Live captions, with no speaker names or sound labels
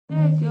In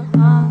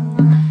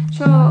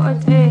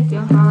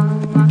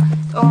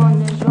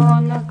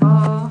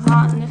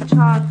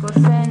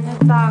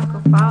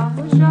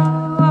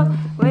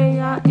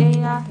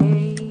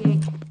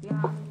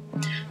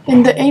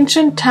the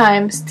ancient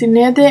times,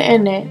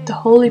 Tinede-ene, the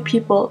holy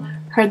people,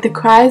 heard the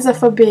cries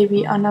of a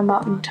baby on a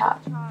mountain top.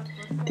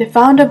 They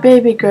found a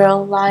baby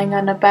girl lying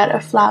on a bed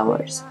of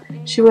flowers.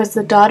 She was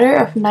the daughter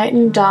of Night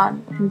and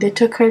Dawn, and they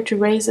took her to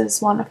raise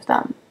as one of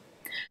them.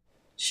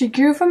 She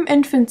grew from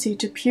infancy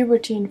to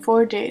puberty in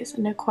 4 days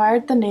and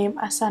acquired the name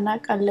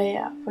Asanak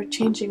Alea, or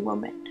changing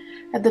woman.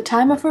 At the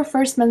time of her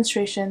first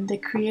menstruation, they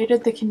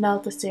created the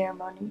Kinaalda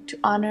ceremony to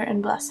honor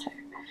and bless her.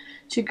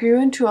 She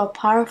grew into a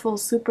powerful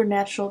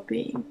supernatural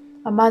being,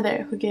 a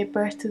mother who gave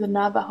birth to the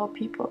Navajo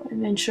people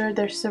and ensured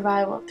their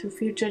survival through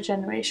future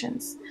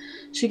generations.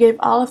 She gave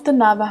all of the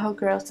Navajo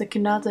girls the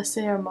Kinaalda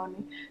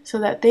ceremony so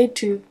that they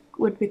too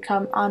would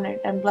become honored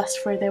and blessed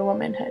for their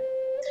womanhood.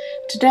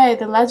 Today,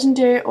 the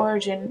legendary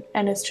origin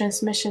and its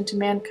transmission to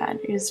mankind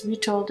is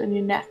retold and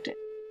enacted.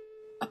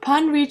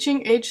 Upon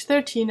reaching age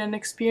 13 and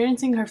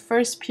experiencing her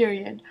first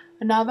period,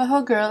 a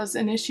Navajo girl is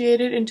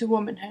initiated into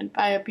womanhood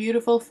by a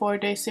beautiful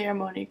 4-day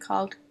ceremony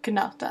called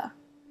Kinaalda.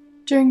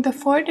 During the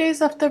 4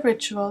 days of the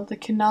ritual, the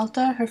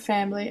Kinaalda, her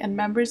family, and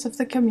members of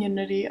the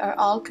community are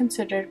all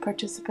considered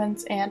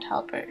participants and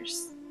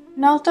helpers.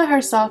 Kinaalda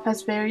herself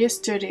has various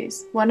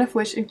duties, one of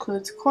which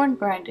includes corn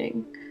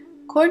grinding.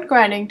 Corn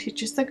grinding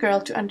teaches the girl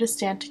to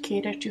understand to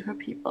cater to her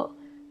people.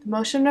 The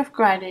motion of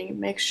grinding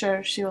makes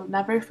sure she will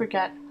never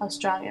forget how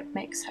strong it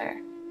makes her.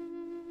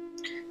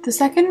 The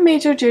second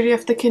major duty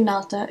of the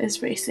Kinaalda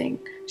is racing.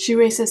 She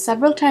races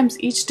several times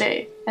each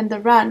day, and the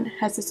run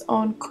has its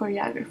own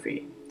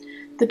choreography.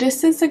 The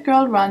distance the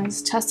girl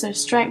runs tests her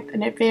strength,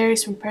 and it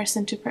varies from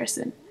person to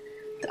person.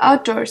 The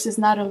outdoors is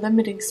not a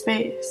limiting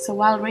space, so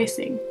while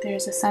racing, there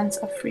is a sense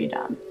of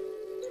freedom.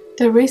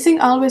 The racing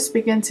always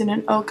begins in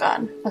an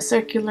ogan, a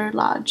circular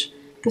lodge.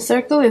 The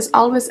circle is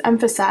always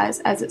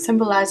emphasized as it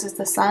symbolizes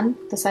the sun,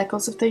 the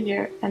cycles of the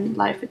year, and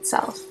life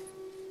itself.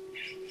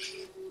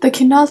 The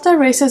Kinaalda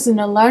races in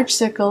a large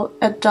circle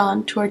at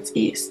dawn towards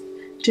east.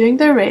 During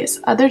the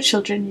race, other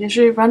children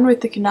usually run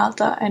with the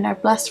Kinaalda and are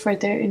blessed for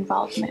their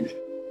involvement.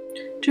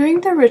 During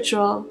the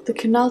ritual, the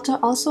Kinaalda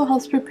also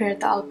helps prepare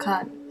the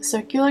alkan, a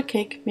circular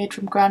cake made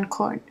from ground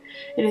corn.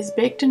 It is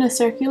baked in a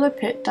circular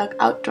pit dug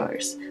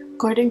outdoors,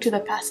 according to the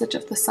passage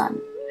of the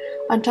sun.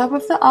 On top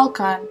of the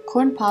alkan,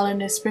 corn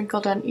pollen is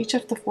sprinkled on each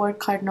of the 4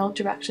 cardinal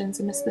directions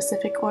in a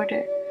specific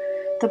order.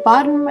 The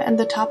bottom and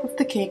the top of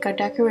the cake are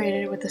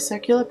decorated with a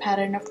circular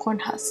pattern of corn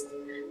husks.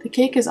 The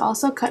cake is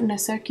also cut in a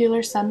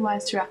circular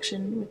sunwise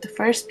direction, with the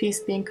first piece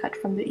being cut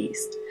from the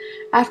east.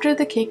 After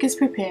the cake is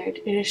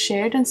prepared, it is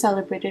shared and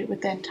celebrated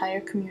with the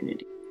entire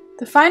community.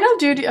 The final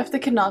duty of the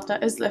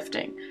Kinaalda is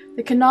lifting.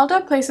 The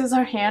Kinaalda places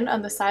her hand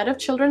on the side of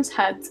children's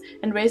heads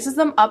and raises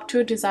them up to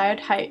a desired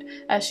height,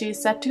 as she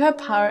is said to have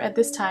power at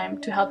this time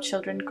to help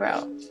children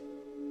grow.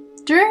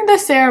 During the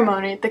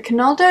ceremony, the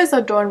Kinaalda is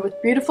adorned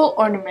with beautiful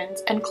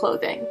ornaments and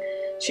clothing.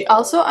 She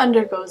also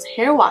undergoes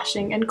hair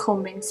washing and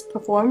combings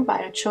performed by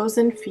a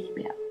chosen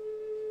female.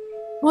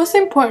 Most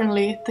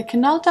importantly, the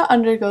Kinaalda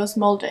undergoes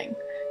molding.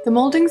 The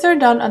moldings are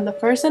done on the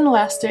first and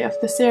last day of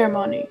the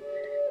ceremony.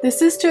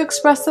 This is to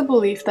express the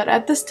belief that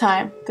at this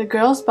time, the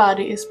girl's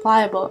body is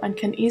pliable and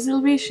can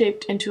easily be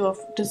shaped into a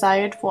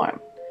desired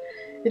form.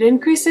 It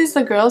increases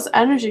the girl's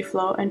energy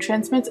flow and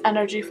transmits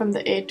energy from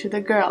the aid to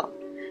the girl.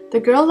 The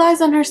girl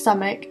lies on her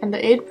stomach, and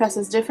the aid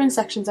presses different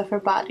sections of her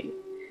body.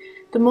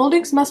 The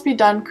moldings must be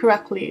done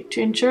correctly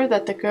to ensure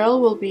that the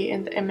girl will be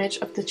in the image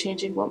of the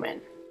changing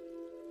woman.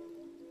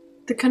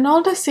 The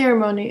Kinaalda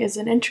ceremony is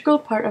an integral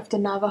part of the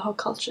Navajo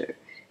culture.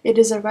 It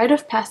is a rite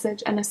of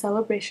passage and a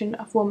celebration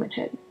of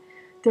womanhood.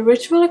 The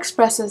ritual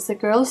expresses the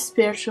girl's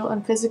spiritual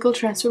and physical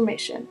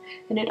transformation,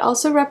 and it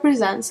also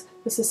represents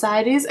the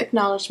society's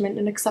acknowledgement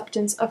and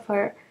acceptance of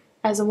her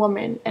as a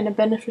woman and a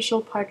beneficial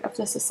part of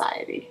the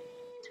society.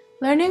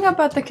 Learning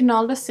about the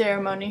Kinaalda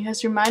ceremony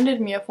has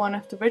reminded me of one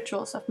of the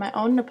rituals of my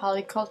own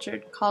Nepali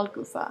culture called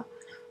Gufa.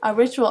 Our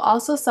ritual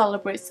also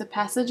celebrates the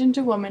passage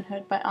into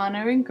womanhood by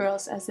honoring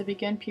girls as they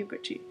begin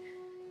puberty.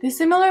 These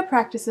similar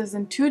practices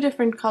in 2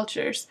 different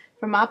cultures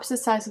from opposite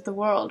sides of the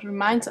world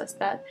reminds us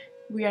that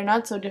we are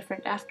not so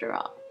different after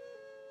all.